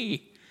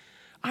me.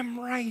 I'm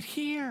right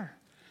here.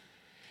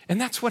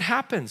 And that's what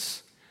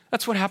happens.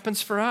 That's what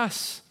happens for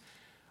us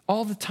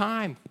all the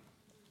time.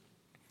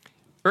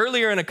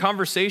 Earlier in a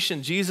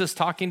conversation, Jesus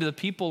talking to the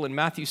people in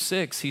Matthew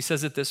 6, he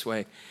says it this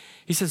way.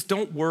 He says,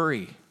 don't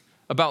worry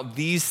about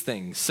these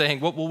things,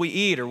 saying, what will we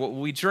eat or what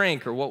will we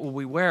drink or what will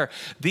we wear?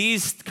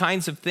 These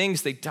kinds of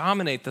things, they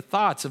dominate the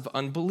thoughts of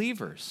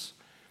unbelievers.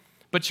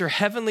 But your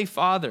heavenly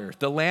Father,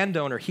 the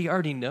landowner, he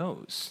already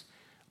knows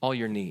all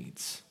your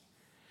needs.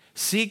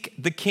 Seek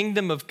the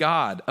kingdom of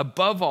God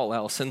above all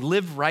else and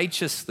live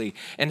righteously,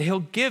 and he'll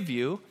give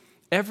you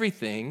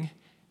everything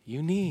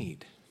you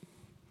need.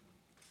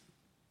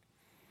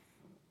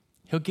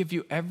 He'll give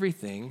you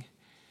everything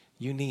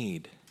you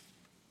need.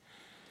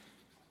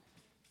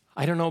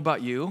 I don't know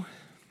about you,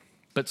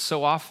 but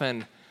so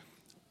often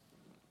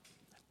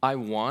I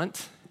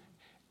want,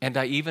 and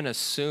I even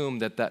assume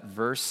that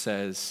verse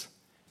says,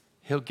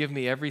 he'll give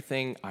me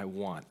everything I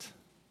want.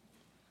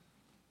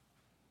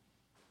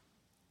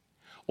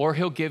 Or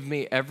he'll give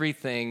me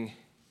everything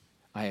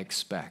I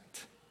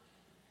expect.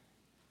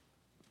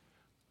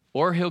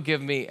 Or he'll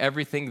give me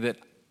everything that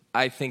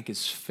I think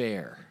is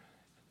fair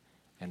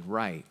and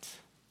right.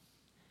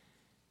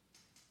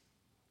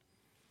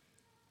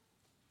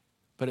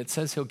 But it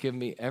says he'll give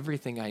me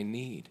everything I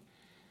need.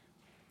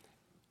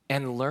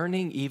 And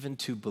learning even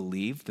to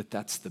believe that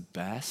that's the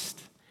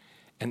best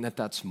and that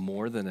that's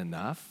more than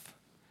enough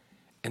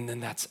and then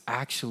that's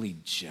actually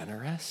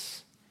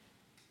generous,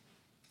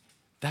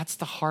 that's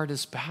the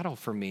hardest battle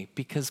for me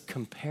because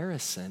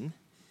comparison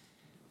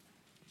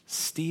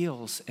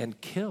steals and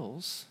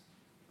kills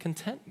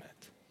contentment.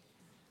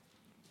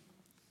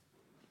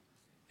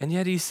 And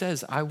yet he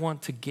says, I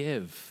want to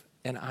give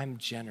and I'm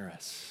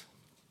generous.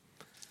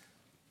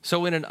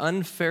 So in an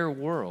unfair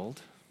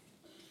world,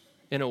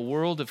 in a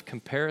world of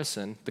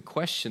comparison, the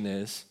question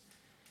is,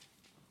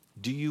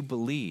 do you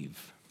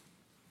believe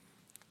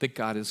that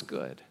God is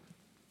good?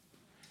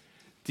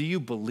 Do you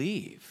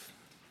believe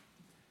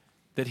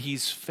that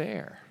he's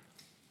fair?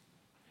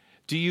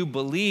 Do you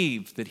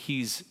believe that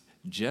he's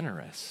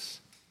generous?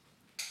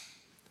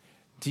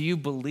 Do you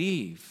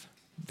believe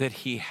that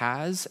he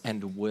has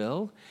and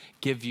will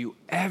give you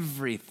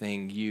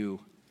everything you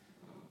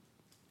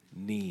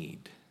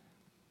need?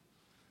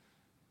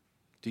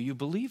 Do you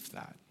believe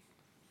that?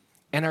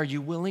 And are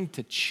you willing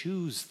to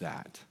choose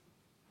that?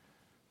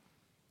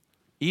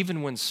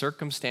 Even when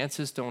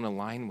circumstances don't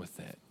align with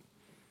it.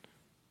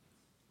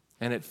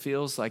 And it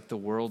feels like the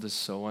world is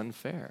so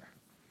unfair.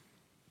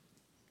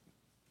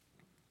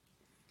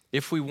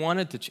 If we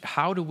wanted to,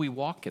 how do we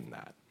walk in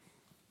that?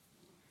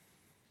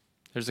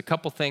 There's a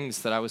couple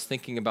things that I was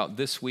thinking about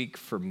this week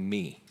for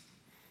me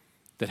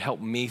that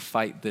help me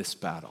fight this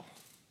battle.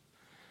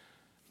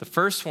 The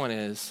first one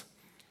is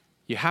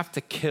you have to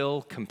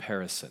kill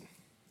comparison.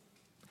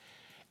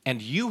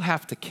 And you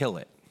have to kill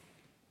it.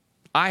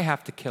 I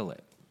have to kill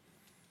it.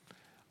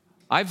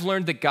 I've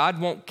learned that God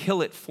won't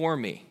kill it for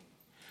me.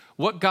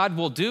 What God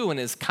will do in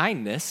his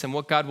kindness and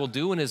what God will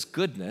do in his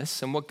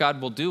goodness and what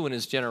God will do in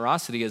his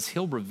generosity is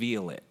he'll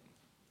reveal it.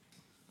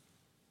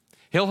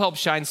 He'll help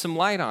shine some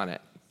light on it.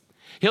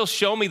 He'll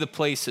show me the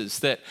places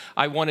that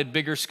I wanted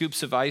bigger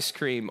scoops of ice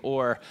cream,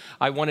 or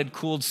I wanted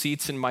cooled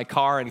seats in my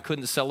car and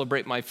couldn't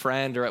celebrate my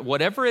friend, or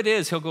whatever it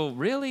is. He'll go,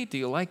 really? Do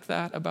you like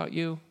that about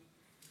you?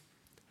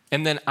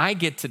 And then I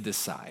get to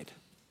decide,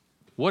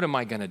 what am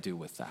I going to do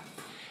with that?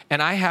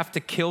 And I have to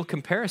kill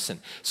comparison.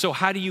 So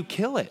how do you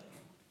kill it?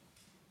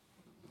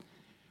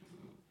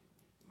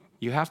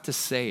 You have to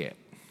say it.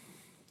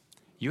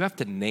 You have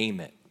to name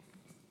it.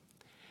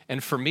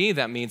 And for me,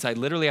 that means I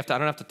don't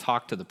have to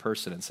talk to the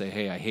person and say,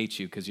 hey, I hate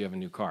you because you have a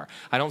new car.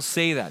 I don't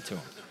say that to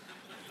them.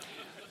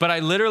 But I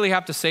literally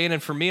have to say it,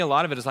 and for me, a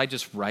lot of it is I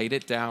just write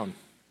it down,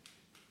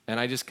 and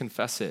I just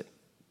confess it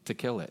to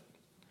kill it.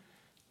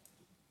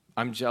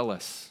 I'm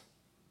jealous.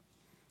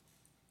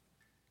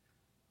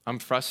 I'm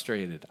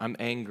frustrated. I'm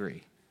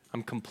angry.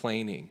 I'm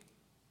complaining.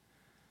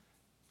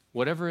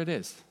 Whatever it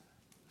is,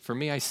 for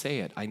me, I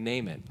say it. I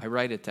name it. I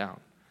write it down.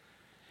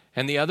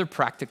 And the other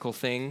practical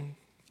thing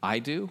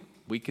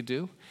we could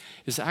do,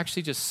 is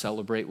actually just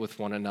celebrate with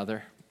one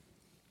another,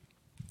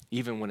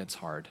 even when it's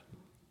hard.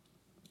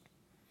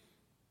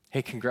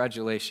 Hey,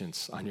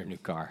 congratulations on your new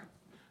car.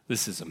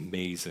 This is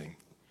amazing.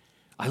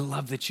 I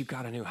love that you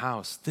got a new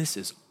house. This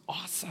is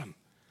awesome.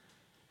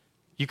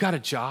 You got a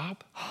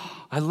job?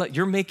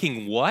 You're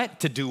making what?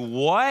 To do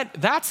what?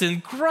 That's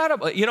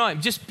incredible.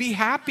 Just be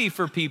happy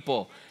for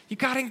people. You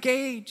got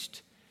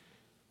engaged.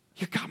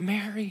 You got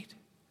married.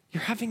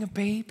 You're having a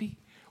baby.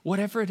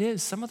 Whatever it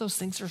is, some of those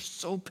things are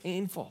so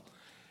painful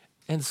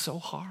and so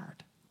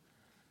hard.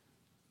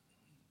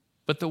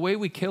 But the way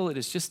we kill it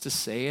is just to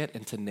say it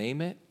and to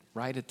name it,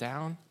 write it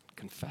down,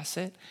 confess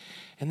it,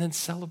 and then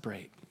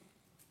celebrate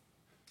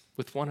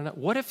with one another.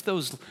 What if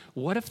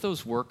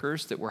those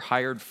workers that were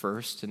hired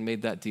first and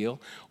made that deal,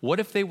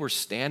 what if they were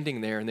standing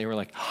there and they were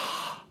like,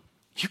 oh,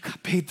 you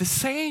got paid the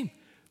same?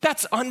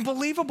 That's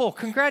unbelievable.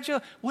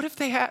 Congratulations. What if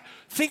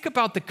think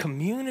about the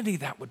community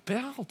that would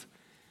build.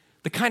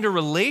 The kind of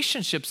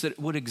relationships that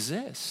would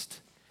exist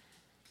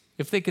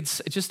if they could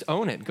just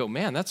own it and go,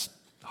 man, that's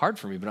hard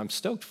for me, but I'm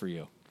stoked for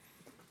you.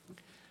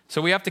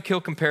 So we have to kill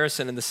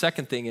comparison. And the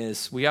second thing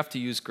is we have to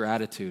use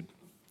gratitude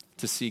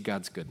to see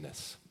God's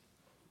goodness.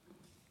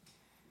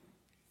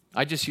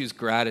 I just use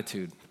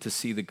gratitude to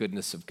see the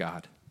goodness of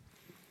God.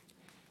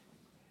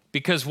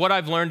 Because what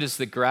I've learned is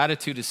that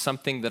gratitude is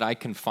something that I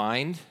can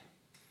find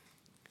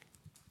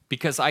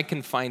because I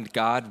can find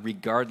God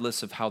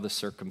regardless of how the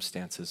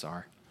circumstances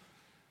are.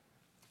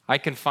 I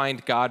can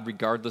find God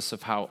regardless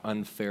of how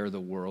unfair the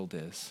world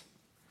is.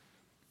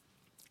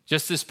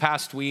 Just this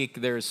past week,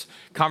 there's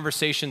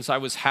conversations I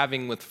was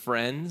having with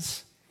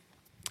friends,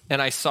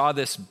 and I saw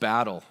this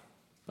battle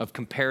of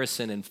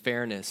comparison and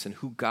fairness and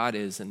who God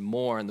is and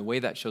more, and the way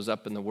that shows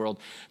up in the world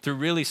through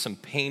really some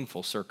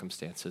painful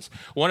circumstances.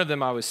 One of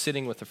them, I was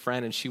sitting with a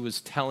friend, and she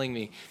was telling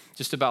me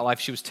just about life.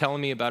 She was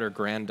telling me about her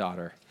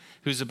granddaughter,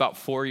 who's about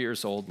 4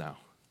 years old now.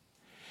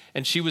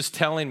 And she was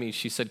telling me,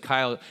 she said,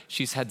 Kyle,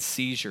 she's had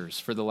seizures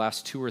for the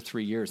last 2 or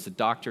 3 years. The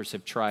doctors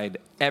have tried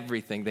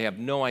everything. They have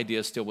no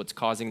idea still what's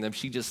causing them.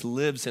 She just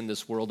lives in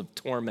this world of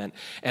torment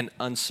and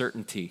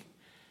uncertainty.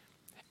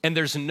 And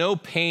there's no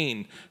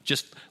pain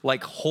just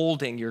like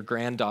holding your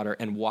granddaughter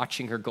and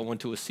watching her go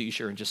into a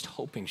seizure and just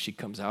hoping she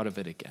comes out of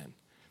it again.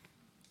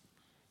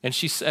 And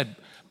she said,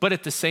 but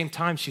at the same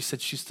time, she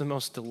said, she's the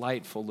most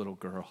delightful little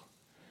girl.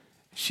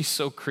 She's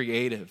so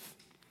creative.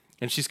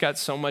 And she's got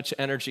so much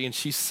energy, and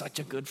she's such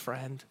a good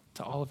friend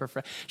to all of her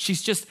friends.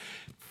 She's just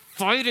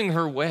fighting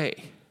her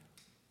way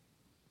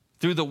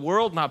through the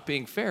world not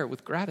being fair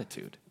with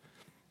gratitude.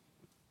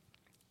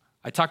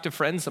 I talk to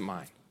friends of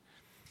mine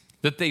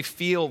that they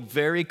feel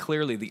very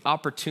clearly the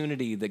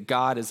opportunity that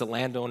God as a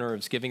landowner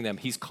is giving them.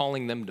 He's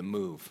calling them to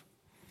move.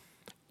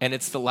 And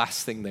it's the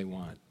last thing they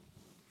want.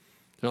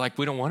 They're like,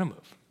 we don't want to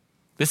move.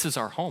 This is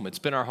our home. It's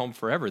been our home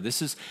forever.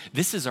 This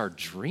is our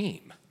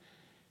dream.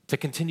 To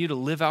continue to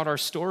live out our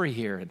story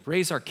here and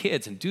raise our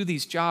kids and do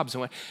these jobs.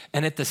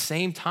 And at the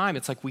same time,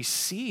 it's like we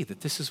see that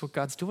this is what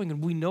God's doing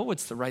and we know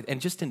it's the right, and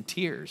just in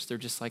tears, they're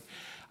just like,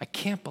 I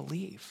can't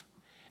believe.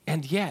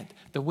 And yet,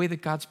 the way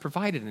that God's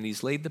provided and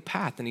he's laid the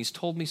path and he's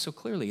told me so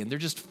clearly, and they're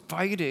just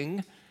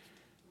fighting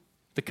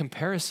the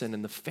comparison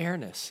and the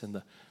fairness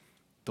and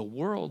the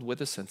world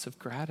with a sense of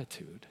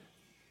gratitude.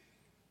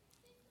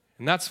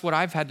 And that's what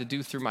I've had to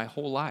do through my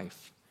whole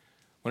life.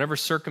 Whenever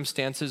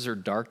circumstances or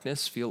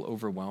darkness feel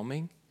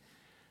overwhelming,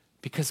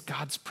 because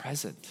God's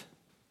present,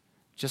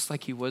 just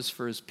like he was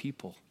for his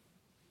people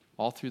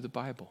all through the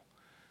Bible.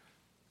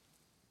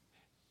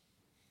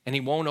 And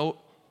he won't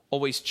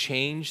always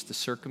change the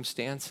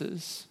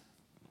circumstances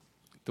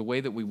the way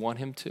that we want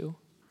him to,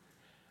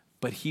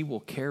 but he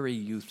will carry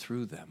you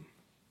through them.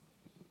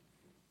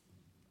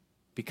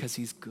 because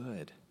he's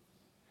good,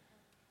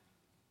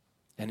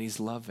 and he's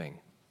loving,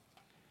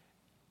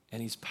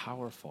 and he's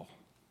powerful,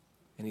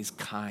 and he's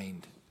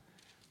kind.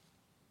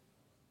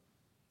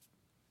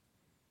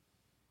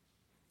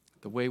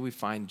 The way we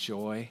find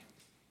joy,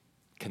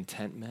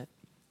 contentment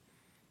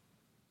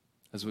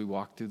as we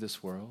walk through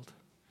this world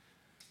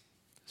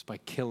is by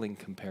killing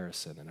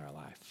comparison in our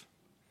life,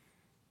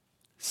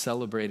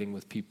 celebrating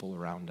with people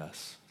around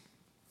us,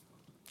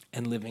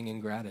 and living in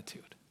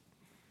gratitude.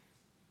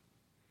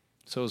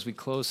 So as we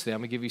close today, I'm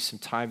going to give you some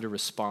time to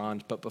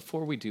respond. But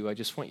before we do, I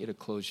just want you to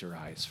close your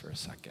eyes for a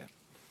second.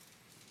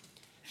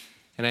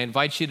 And I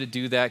invite you to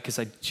do that because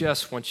I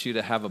just want you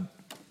to have a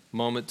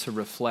moment to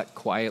reflect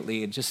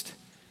quietly and just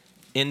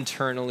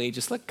internally,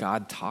 just let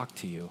God talk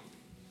to you.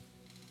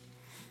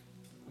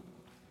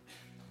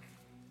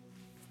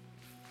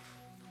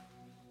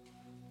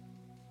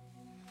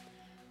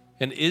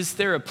 And is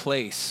there a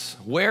place,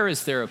 where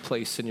is there a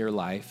place in your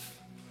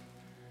life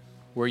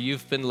where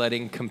you've been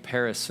letting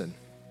comparison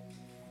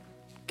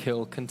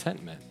kill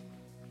contentment?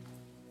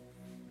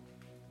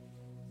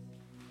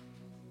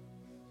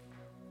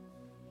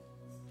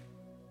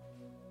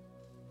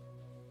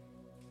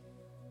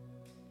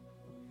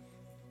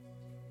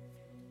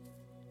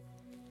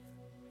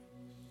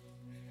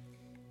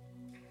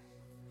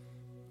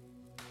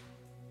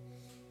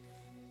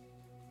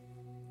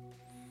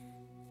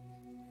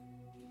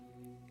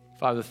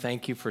 Father,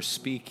 thank you for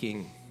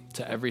speaking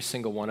to every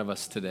single one of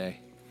us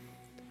today.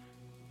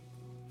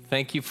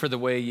 Thank you for the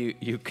way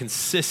you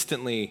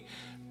consistently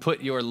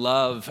put your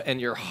love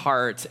and your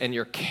heart and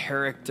your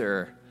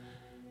character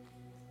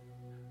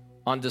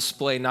on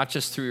display, not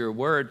just through your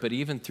word, but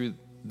even through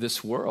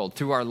this world,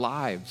 through our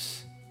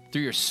lives,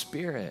 through your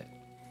spirit,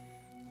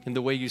 in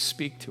the way you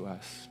speak to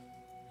us.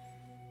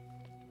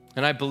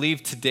 And I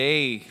believe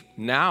today,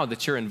 now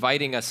that you're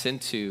inviting us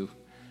into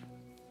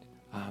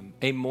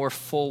a more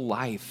full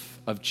life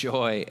of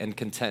joy and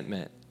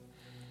contentment,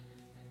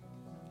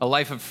 a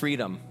life of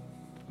freedom.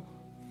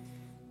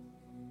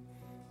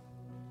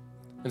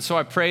 And so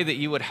I pray that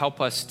you would help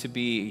us to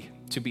be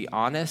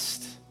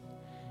honest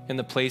in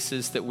the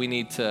places that we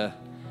need to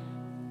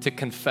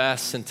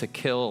confess and to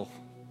kill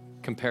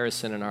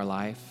comparison in our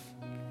life,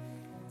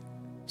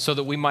 so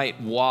that we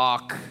might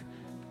walk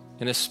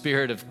in a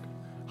spirit of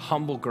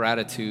humble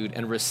gratitude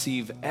and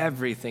receive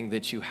everything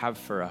that you have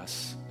for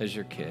us as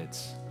your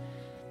kids.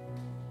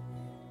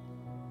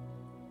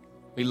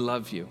 We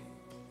love you,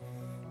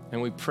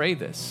 and we pray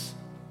this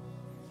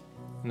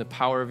in the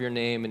power of your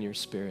name and your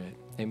spirit.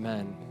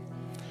 Amen.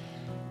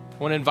 I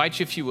want to invite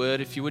you,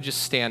 if you would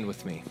just stand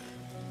with me.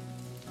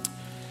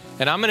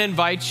 And I'm going to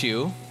invite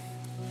you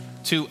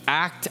to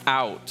act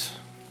out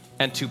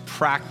and to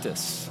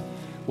practice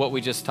what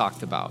we just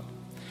talked about.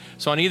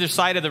 So on either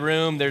side of the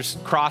room, there's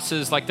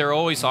crosses like there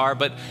always are,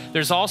 but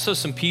there's also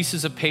some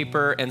pieces of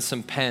paper and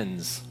some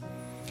pens.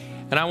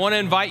 And I want to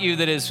invite you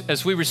that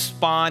as we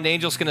respond,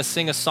 Angel's going to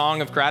sing a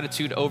song of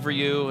gratitude over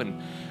you.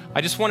 And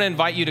I just want to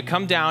invite you to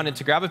come down and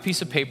to grab a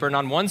piece of paper, and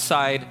on one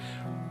side,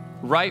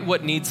 write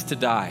what needs to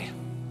die.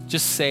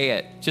 Just say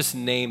it. Just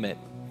name it.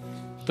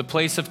 The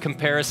place of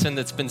comparison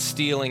that's been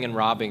stealing and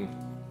robbing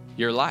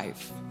your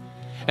life.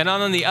 And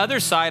on the other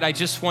side, I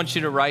just want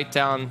you to write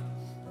down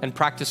and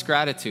practice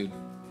gratitude.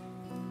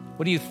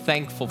 What are you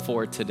thankful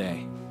for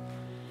today?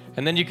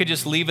 And then you could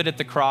just leave it at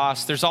the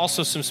cross. There's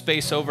also some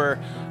space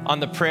over on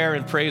the prayer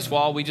and praise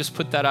wall. We just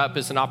put that up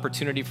as an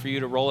opportunity for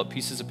you to roll up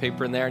pieces of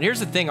paper in there. And here's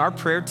the thing, our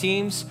prayer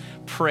teams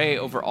pray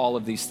over all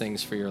of these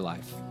things for your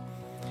life.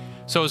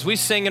 So as we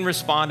sing and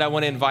respond, I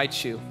want to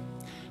invite you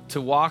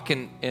to walk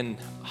in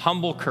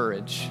humble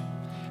courage,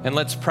 and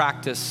let's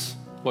practice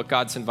what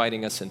God's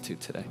inviting us into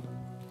today.